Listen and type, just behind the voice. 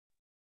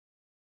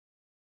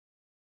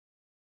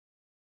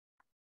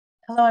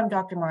Hello, I'm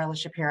Dr. Marla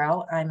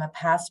Shapiro. I'm a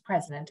past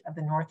president of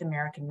the North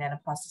American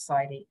Menopause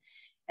Society.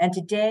 And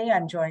today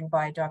I'm joined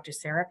by Dr.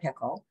 Sarah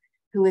Pickle,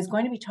 who is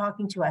going to be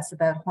talking to us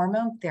about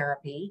hormone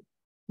therapy,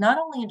 not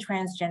only in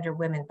transgender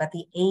women, but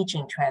the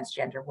aging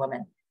transgender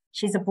woman.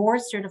 She's a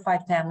board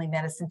certified family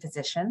medicine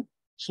physician.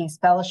 She's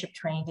fellowship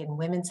trained in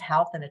women's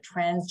health and a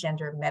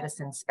transgender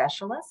medicine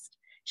specialist.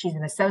 She's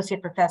an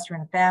associate professor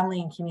in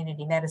family and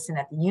community medicine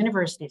at the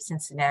University of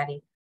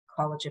Cincinnati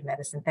College of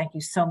Medicine. Thank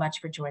you so much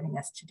for joining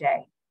us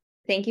today.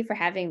 Thank you for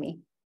having me.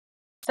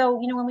 So,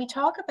 when we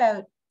talk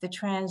about the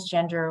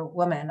transgender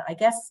woman, I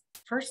guess,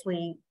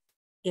 firstly,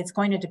 it's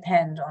going to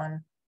depend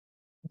on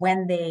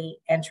when they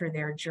enter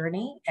their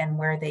journey and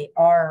where they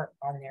are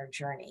on their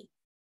journey.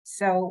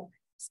 So,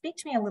 speak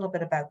to me a little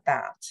bit about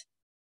that.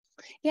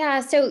 Yeah.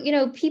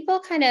 So,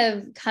 people kind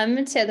of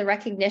come to the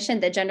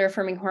recognition that gender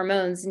affirming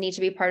hormones need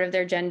to be part of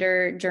their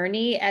gender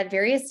journey at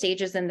various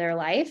stages in their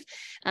life.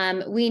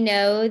 We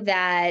know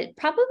that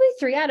probably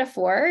 3 out of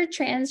 4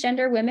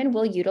 transgender women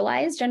will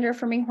utilize gender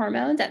affirming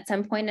hormones at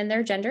some point in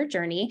their gender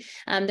journey.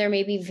 There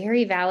may be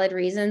very valid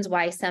reasons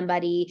why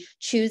somebody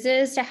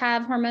chooses to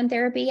have hormone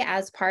therapy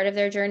as part of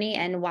their journey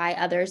and why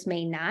others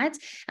may not.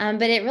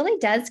 But it really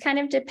does kind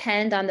of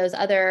depend on those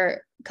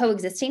other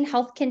coexisting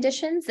health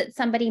conditions that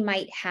somebody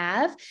might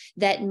have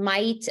that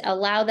might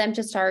allow them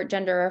to start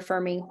gender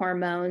affirming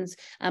hormones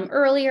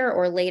earlier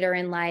or later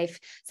in life.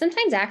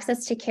 Sometimes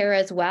access to care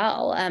as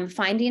well.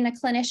 Finding a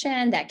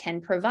clinician that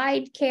can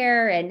provide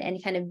care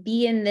and kind of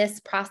be in this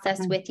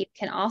process with you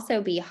can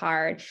also be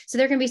hard. So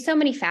there can be so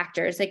many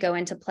factors that go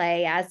into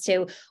play as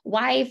to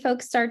why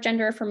folks start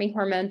gender affirming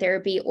hormone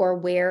therapy or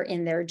where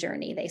in their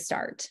journey they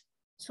start.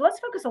 So let's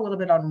focus a little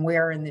bit on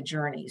where in the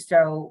journey.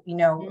 So,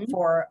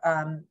 for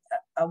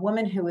a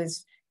woman who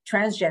is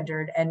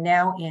transgendered and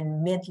now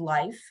in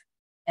midlife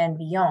and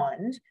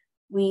beyond,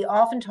 we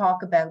often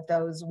talk about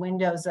those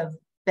windows of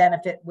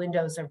benefit,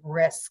 windows of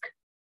risk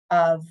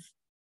of,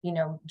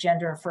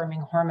 gender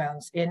affirming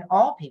hormones in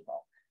all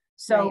people.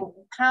 So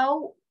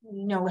how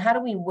do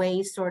we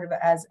weigh sort of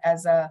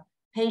as a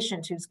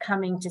patient who's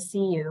coming to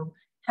see you,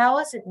 how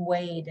is it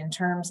weighed in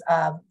terms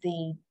of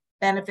the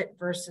benefit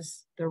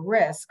versus the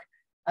risk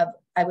of,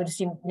 I would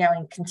assume now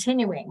in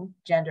continuing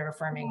gender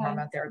affirming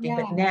hormone therapy,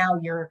 but now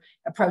you're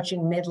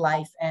approaching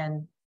midlife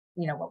and,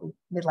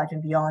 midlife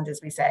and beyond,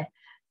 as we say.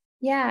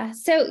 Yeah.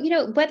 So,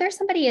 whether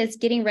somebody is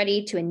getting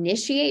ready to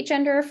initiate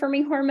gender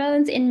affirming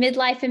hormones in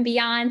midlife and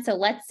beyond. So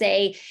let's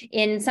say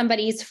in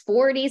somebody's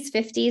 40s,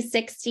 50s,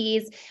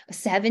 60s,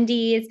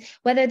 70s,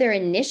 whether they're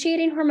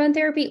initiating hormone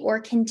therapy or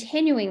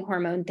continuing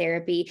hormone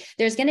therapy,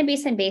 there's going to be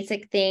some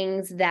basic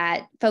things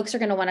that folks are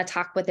going to want to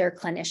talk with their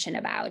clinician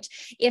about.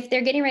 If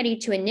they're getting ready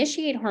to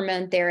initiate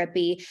hormone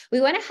therapy, we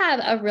want to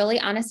have a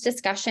really honest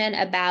discussion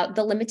about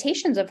the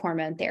limitations of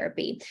hormone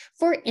therapy.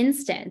 For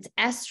instance,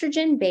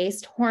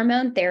 estrogen-based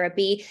hormone therapy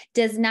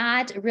does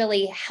not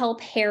really help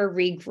hair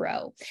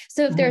regrow.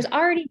 So if there's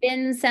already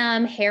been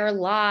some hair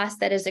loss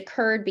that has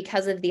occurred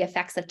because of the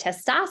effects of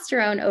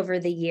testosterone over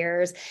the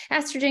years,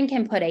 estrogen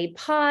can put a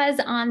pause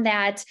on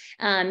that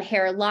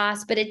hair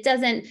loss, but it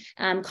doesn't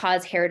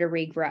cause hair to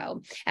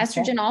regrow.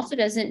 Estrogen also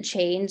doesn't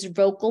change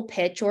vocal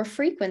pitch or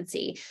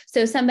frequency.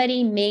 So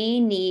somebody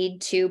may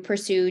need to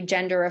pursue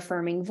gender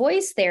affirming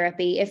voice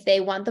therapy if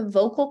they want the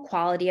vocal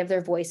quality of their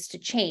voice to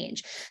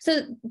change.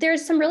 So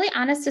there's some really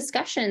honest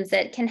discussions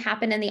that can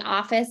happen in the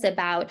office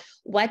about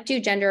what do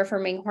gender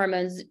affirming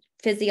hormones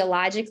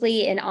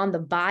physiologically and on the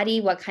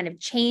body, what kind of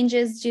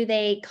changes do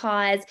they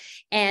cause,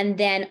 and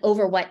then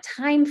over what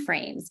time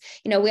frames.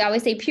 We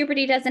always say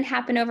puberty doesn't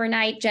happen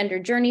overnight. Gender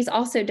journeys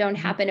also don't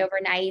happen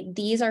overnight.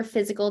 These are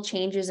physical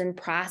changes in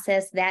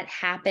process that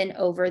happen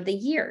over the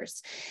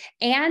years.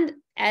 And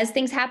as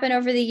things happen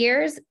over the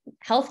years,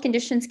 health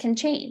conditions can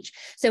change.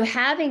 So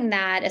having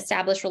that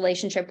established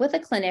relationship with a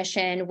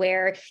clinician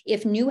where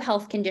if new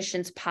health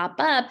conditions pop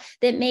up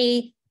that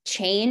may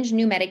change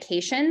new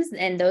medications,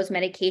 and those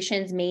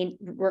medications may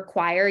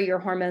require your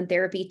hormone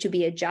therapy to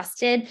be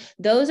adjusted.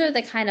 Those are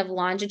the kind of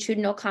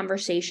longitudinal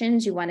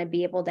conversations you want to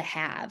be able to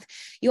have.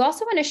 You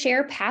also want to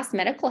share past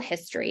medical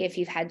history. If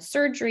you've had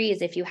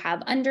surgeries, if you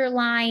have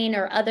underlying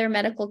or other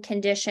medical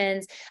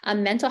conditions,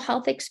 mental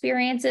health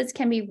experiences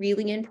can be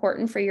really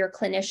important for your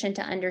clinician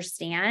to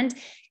understand.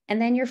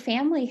 And then your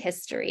family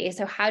history.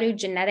 So how do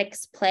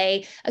genetics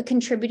play a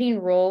contributing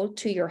role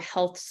to your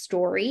health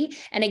story?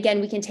 And again,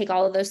 we can take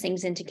all of those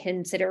things into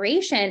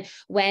consideration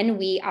when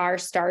we are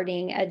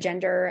starting a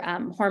gender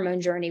hormone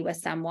journey with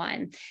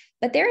someone.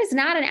 But there is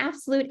not an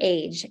absolute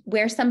age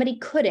where somebody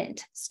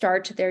couldn't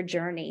start their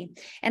journey.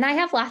 And I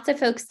have lots of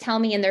folks tell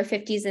me in their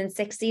 50s and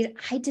 60s,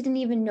 I didn't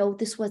even know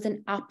this was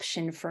an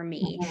option for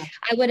me.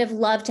 I would have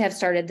loved to have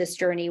started this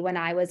journey when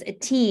I was a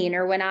teen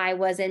or when I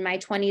was in my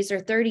 20s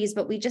or 30s,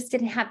 but we just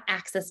didn't have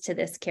access to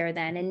this care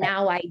then. And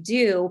now I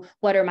do.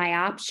 What are my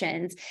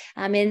options?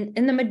 In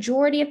the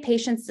majority of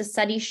patients, the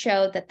studies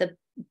show that the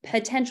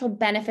potential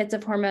benefits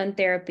of hormone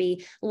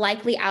therapy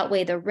likely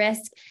outweigh the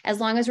risk as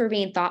long as we're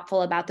being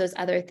thoughtful about those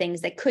other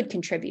things that could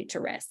contribute to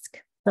risk.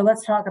 So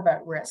let's talk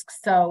about risks.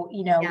 So,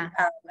 Yeah.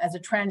 as a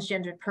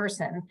transgendered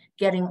person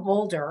getting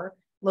older,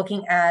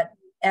 looking at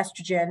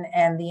estrogen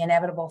and the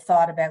inevitable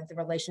thought about the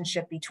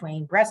relationship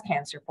between breast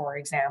cancer, for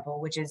example,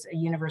 which is a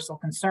universal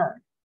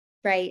concern.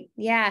 Right.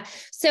 Yeah.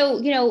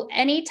 So,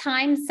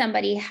 anytime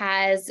somebody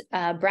has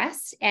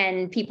breast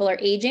and people are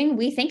aging,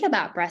 we think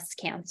about breast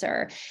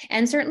cancer.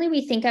 And certainly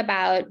we think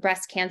about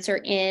breast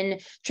cancer in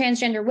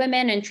transgender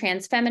women and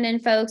trans feminine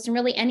folks, and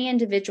really any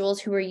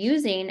individuals who are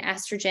using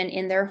estrogen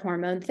in their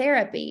hormone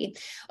therapy.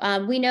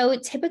 We know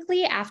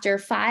typically after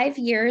 5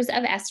 years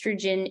of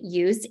estrogen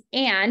use,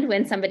 and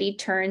when somebody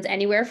turns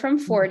anywhere from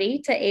 40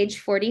 to age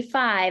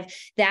 45,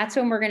 that's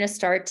when we're going to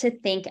start to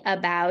think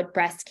about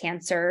breast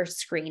cancer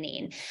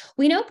screening.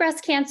 We know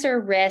breast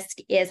cancer risk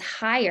is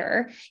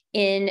higher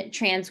in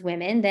trans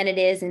women than it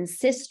is in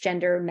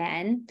cisgender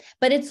men,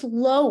 but it's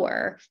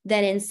lower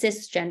than in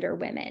cisgender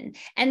women.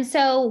 And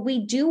so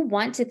we do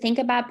want to think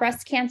about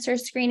breast cancer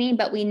screening,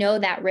 but we know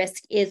that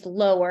risk is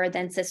lower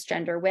than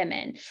cisgender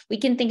women. We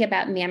can think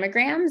about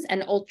mammograms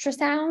and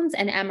ultrasounds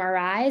and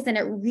MRIs, and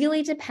it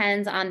really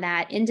depends on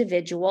that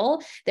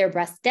individual, their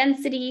breast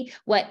density,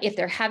 if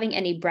they're having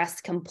any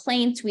breast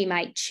complaints, we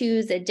might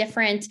choose a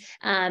different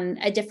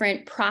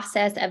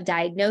process of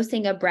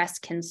diagnosing a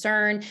breast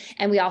concern.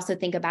 And we also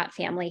think about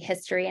family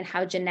history and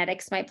how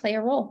genetics might play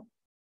a role.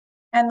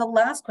 And the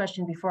last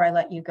question before I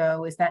let you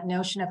go is that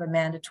notion of a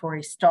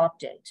mandatory stop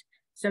date.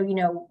 So,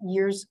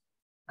 years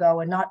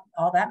ago, and not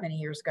all that many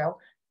years ago,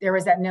 there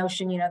was that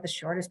notion, the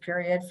shortest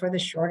period for the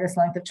shortest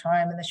length of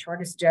time and the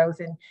shortest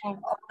dose, and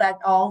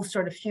all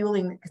sort of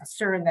fueling the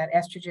concern that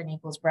estrogen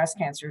equals breast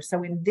cancer.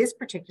 So in this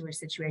particular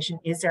situation,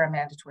 is there a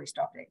mandatory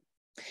stop date?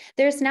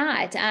 There's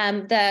not.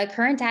 The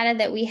current data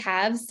that we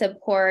have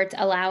support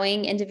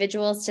allowing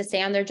individuals to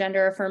stay on their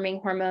gender affirming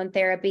hormone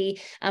therapy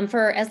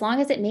for as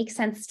long as it makes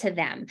sense to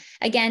them.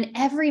 Again,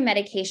 every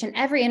medication,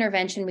 every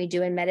intervention we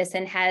do in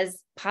medicine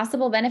has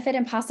possible benefit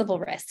and possible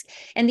risk.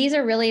 And these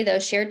are really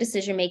those shared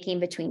decision making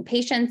between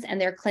patients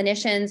and their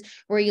clinicians,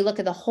 where you look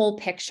at the whole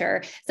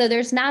picture. So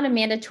there's not a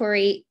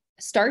mandatory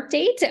start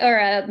date or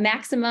a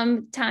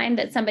maximum time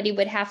that somebody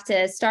would have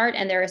to start.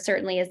 And there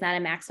certainly is not a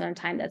maximum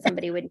time that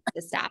somebody would need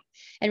to stop.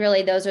 And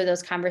really, those are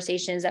those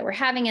conversations that we're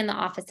having in the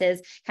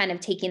offices, kind of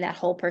taking that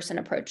whole person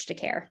approach to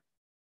care.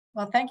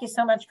 Well, thank you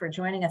so much for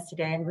joining us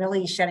today and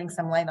really shedding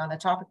some light on a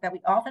topic that we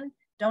often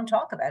don't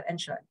talk about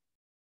and should.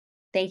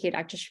 Thank you,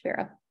 Dr.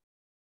 Shapiro.